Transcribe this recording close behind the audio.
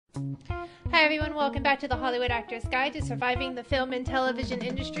Hi everyone, welcome back to the Hollywood Actors Guide to Surviving the Film and Television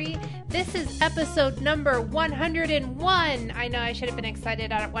Industry. This is episode number 101. I know I should have been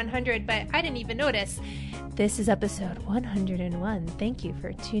excited at 100, but I didn't even notice. This is episode 101. Thank you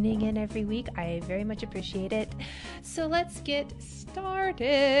for tuning in every week. I very much appreciate it. So let's get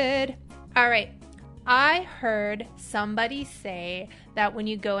started. All right. I heard somebody say that when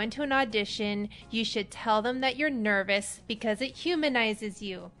you go into an audition, you should tell them that you're nervous because it humanizes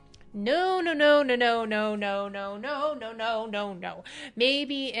you. No.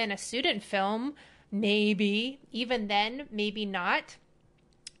 Maybe in a student film, maybe. Even then, maybe not.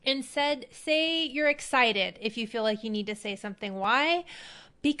 Instead, say you're excited if you feel like you need to say something. Why?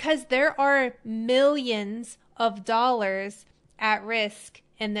 Because there are millions of dollars at risk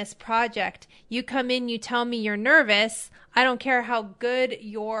in this project. You come in, you tell me you're nervous. I don't care how good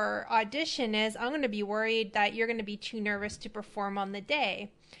your audition is. I'm going to be worried that you're going to be too nervous to perform on the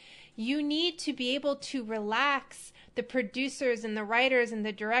day. You need to be able to relax the producers and the writers and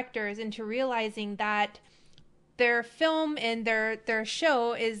the directors into realizing that their film and their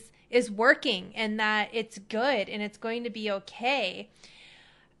show is working and that it's good and it's going to be okay.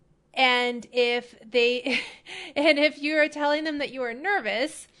 And if you are telling them that you are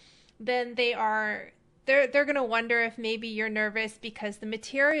nervous, then they're going to wonder if maybe you're nervous because the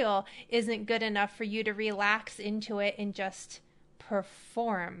material isn't good enough for you to relax into it and just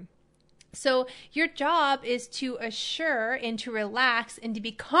perform. So your job is to assure and to relax and to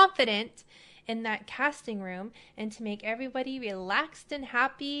be confident in that casting room and to make everybody relaxed and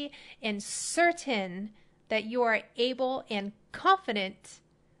happy and certain that you are able and confident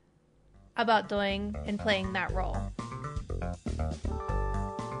about doing and playing that role.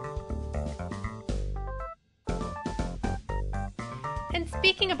 And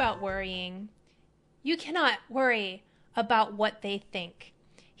speaking about worrying, you cannot worry about what they think.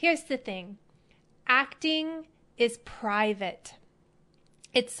 Here's the thing. Acting is private.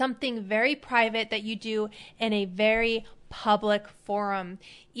 It's something very private that you do in a very public forum.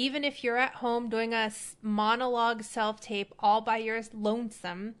 Even if you're at home doing a monologue self-tape all by your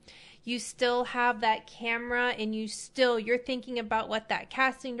lonesome, you still have that camera and you're thinking about what that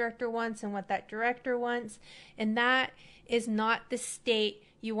casting director wants and what that director wants. And that is not the state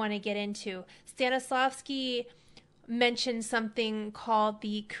you want to get into. Stanislavski mentioned something called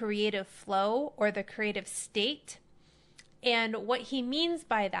the creative flow or the creative state. And what he means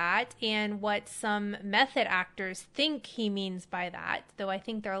by that, and what some method actors think he means by that, though I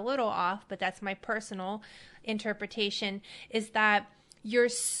think they're a little off, but that's my personal interpretation, is that you're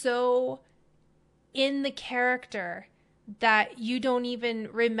so in the character that you don't even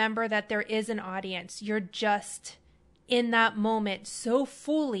remember that there is an audience. You're just in that moment so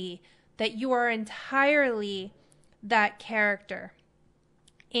fully that you are entirely that character.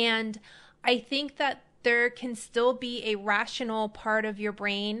 And I think that there can still be a rational part of your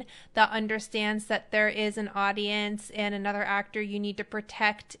brain that understands that there is an audience and another actor you need to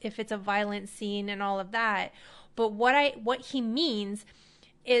protect if it's a violent scene and all of that. But what he means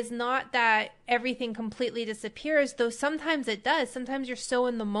is not that everything completely disappears, though sometimes it does. Sometimes you're so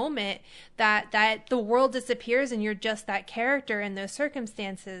in the moment that the world disappears and you're just that character in those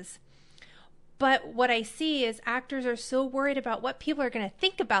circumstances. But what I see is actors are so worried about what people are going to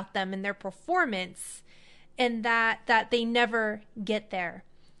think about them and their performance, and that they never get there.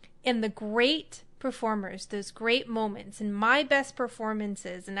 And the great performers, those great moments, and my best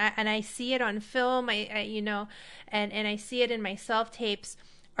performances, and I see it on film, and I see it in my self-tapes,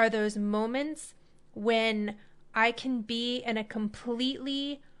 are those moments when I can be in a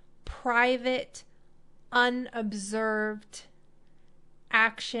completely private, unobserved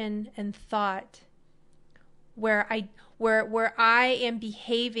action and thought where I am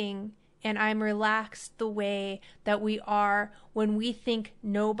behaving and I'm relaxed the way that we are when we think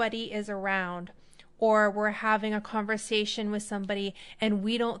nobody is around, or we're having a conversation with somebody and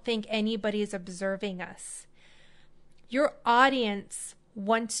we don't think anybody is observing us. Your audience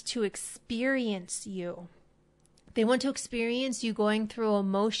wants to experience you. They want to experience you going through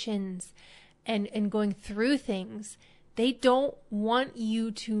emotions and going through things. They don't want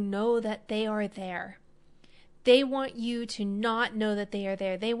you to know that they are there. They want you to not know that they are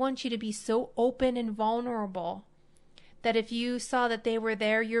there. They want you to be so open and vulnerable that if you saw that they were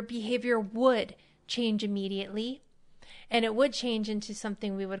there, your behavior would change immediately. And it would change into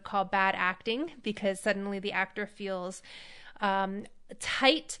something we would call bad acting, because suddenly the actor feels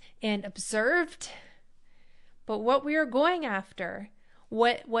tight and observed. But what we are going after,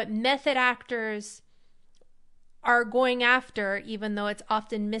 what method actors are going after, even though it's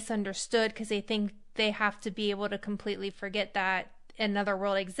often misunderstood because they think they have to be able to completely forget that another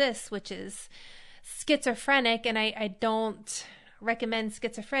world exists, which is schizophrenic. And I don't recommend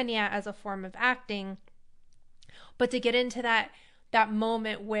schizophrenia as a form of acting, but to get into that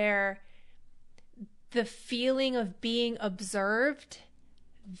moment where the feeling of being observed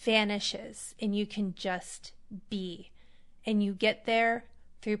vanishes and you can just be. And you get there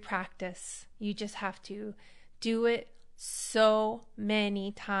through practice. You just have to do it so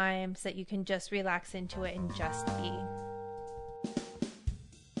many times that you can just relax into it and just be.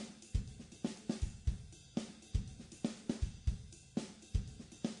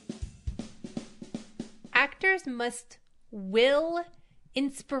 Actors must will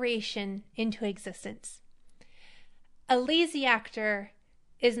inspiration into existence. A lazy actor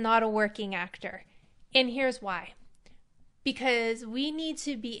is not a working actor. And here's why. Because we need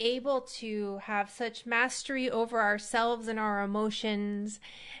to be able to have such mastery over ourselves and our emotions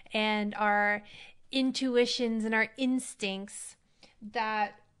and our intuitions and our instincts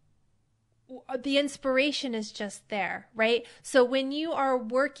that the inspiration is just there, right? So when you are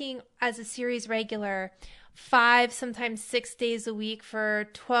working as a series regular 5, sometimes 6 days a week for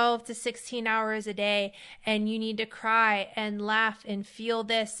 12 to 16 hours a day, and you need to cry and laugh and feel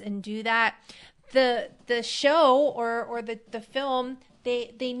this and do that, the show or the film,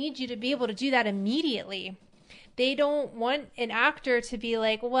 they need you to be able to do that immediately. They don't want an actor to be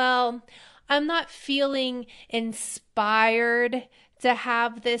like, well, I'm not feeling inspired to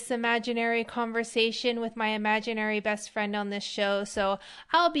have this imaginary conversation with my imaginary best friend on this show, so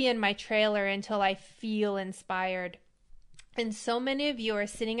I'll be in my trailer until I feel inspired. And so many of you are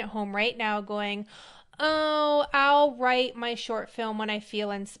sitting at home right now going, oh, I'll write my short film when I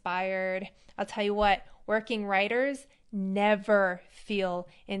feel inspired. I'll tell you what, working writers never feel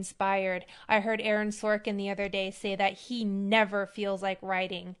inspired. I heard Aaron Sorkin the other day say that he never feels like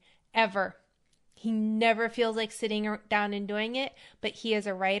writing, ever. He never feels like sitting down and doing it, but he is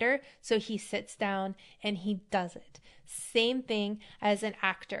a writer, so he sits down and he does it. Same thing as an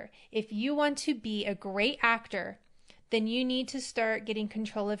actor. If you want to be a great actor, then you need to start getting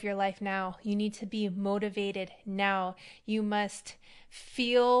control of your life now. You need to be motivated now. You must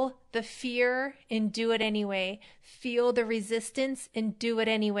feel the fear and do it anyway. Feel the resistance and do it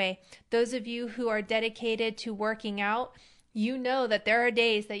anyway. Those of you who are dedicated to working out, you know that there are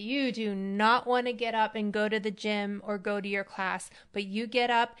days that you do not want to get up and go to the gym or go to your class, but you get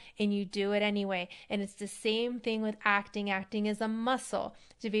up and you do it anyway. And it's the same thing with acting. Acting is a muscle.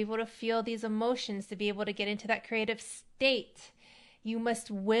 To be able to feel these emotions, to be able to get into that creative state, you must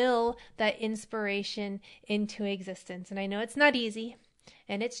will that inspiration into existence. And I know it's not easy,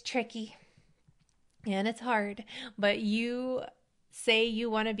 and it's tricky, and it's hard, but you say you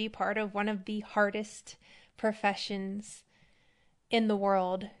want to be part of one of the hardest professions in the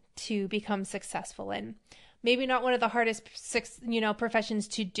world to become successful in. Maybe not one of the hardest, professions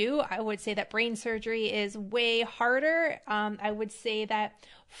to do. I would say that brain surgery is way harder. I would say that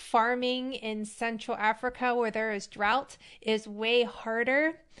farming in Central Africa, where there is drought, is way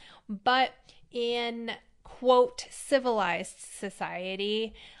harder. But in, quote, civilized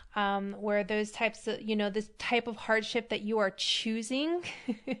society, where those types of, this type of hardship that you are choosing,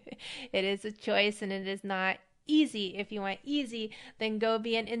 it is a choice and it is not easy. If you want easy, then go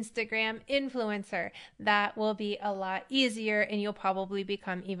be an Instagram influencer. That will be a lot easier and you'll probably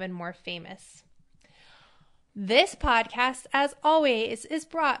become even more famous. This podcast, as always, is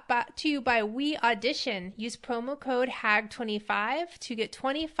brought to you by We Audition. Use promo code HAG25 to get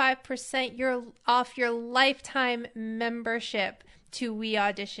 25% off your lifetime membership to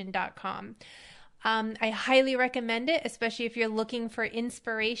weaudition.com. I highly recommend it, especially if you're looking for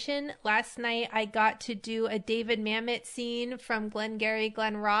inspiration. Last night, I got to do a David Mamet scene from Glengarry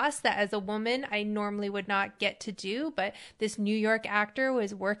Glen Ross that as a woman, I normally would not get to do, but this New York actor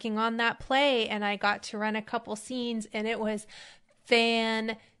was working on that play and I got to run a couple scenes and it was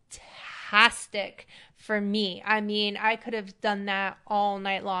fantastic for me. I mean, I could have done that all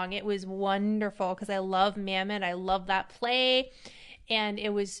night long. It was wonderful because I love Mamet. I love that play. And it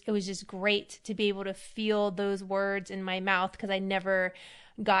was just great to be able to feel those words in my mouth because I never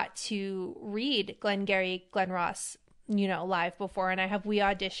got to read Glengarry Glen Ross, live before. And I have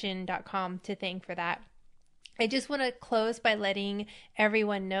weaudition.com to thank for that. I just want to close by letting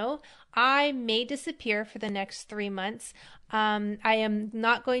everyone know I may disappear for the next 3 months. I am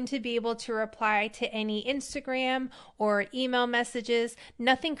not going to be able to reply to any Instagram or email messages.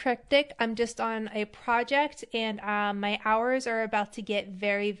 Nothing cryptic. I'm just on a project, and my hours are about to get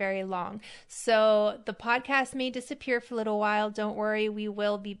very, very long. So the podcast may disappear for a little while. Don't worry, we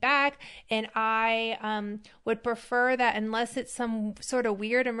will be back. And I would prefer that, unless it's some sort of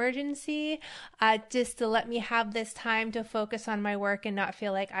weird emergency, just to let me have this time to focus on my work and not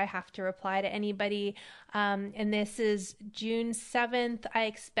feel like I have to reply to anybody. And this is June 7th. I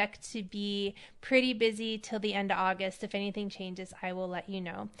expect to be pretty busy till the end of August. If anything changes, I will let you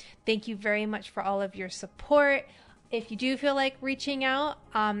know. Thank you very much for all of your support. If you do feel like reaching out,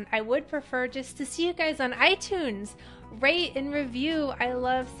 I would prefer just to see you guys on iTunes. Rate and review. I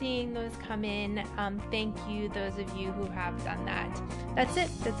love seeing those come in. Thank you, those of you who have done that. That's it.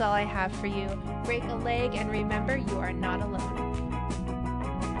 That's all I have for you. Break a leg, and remember, you are not alone.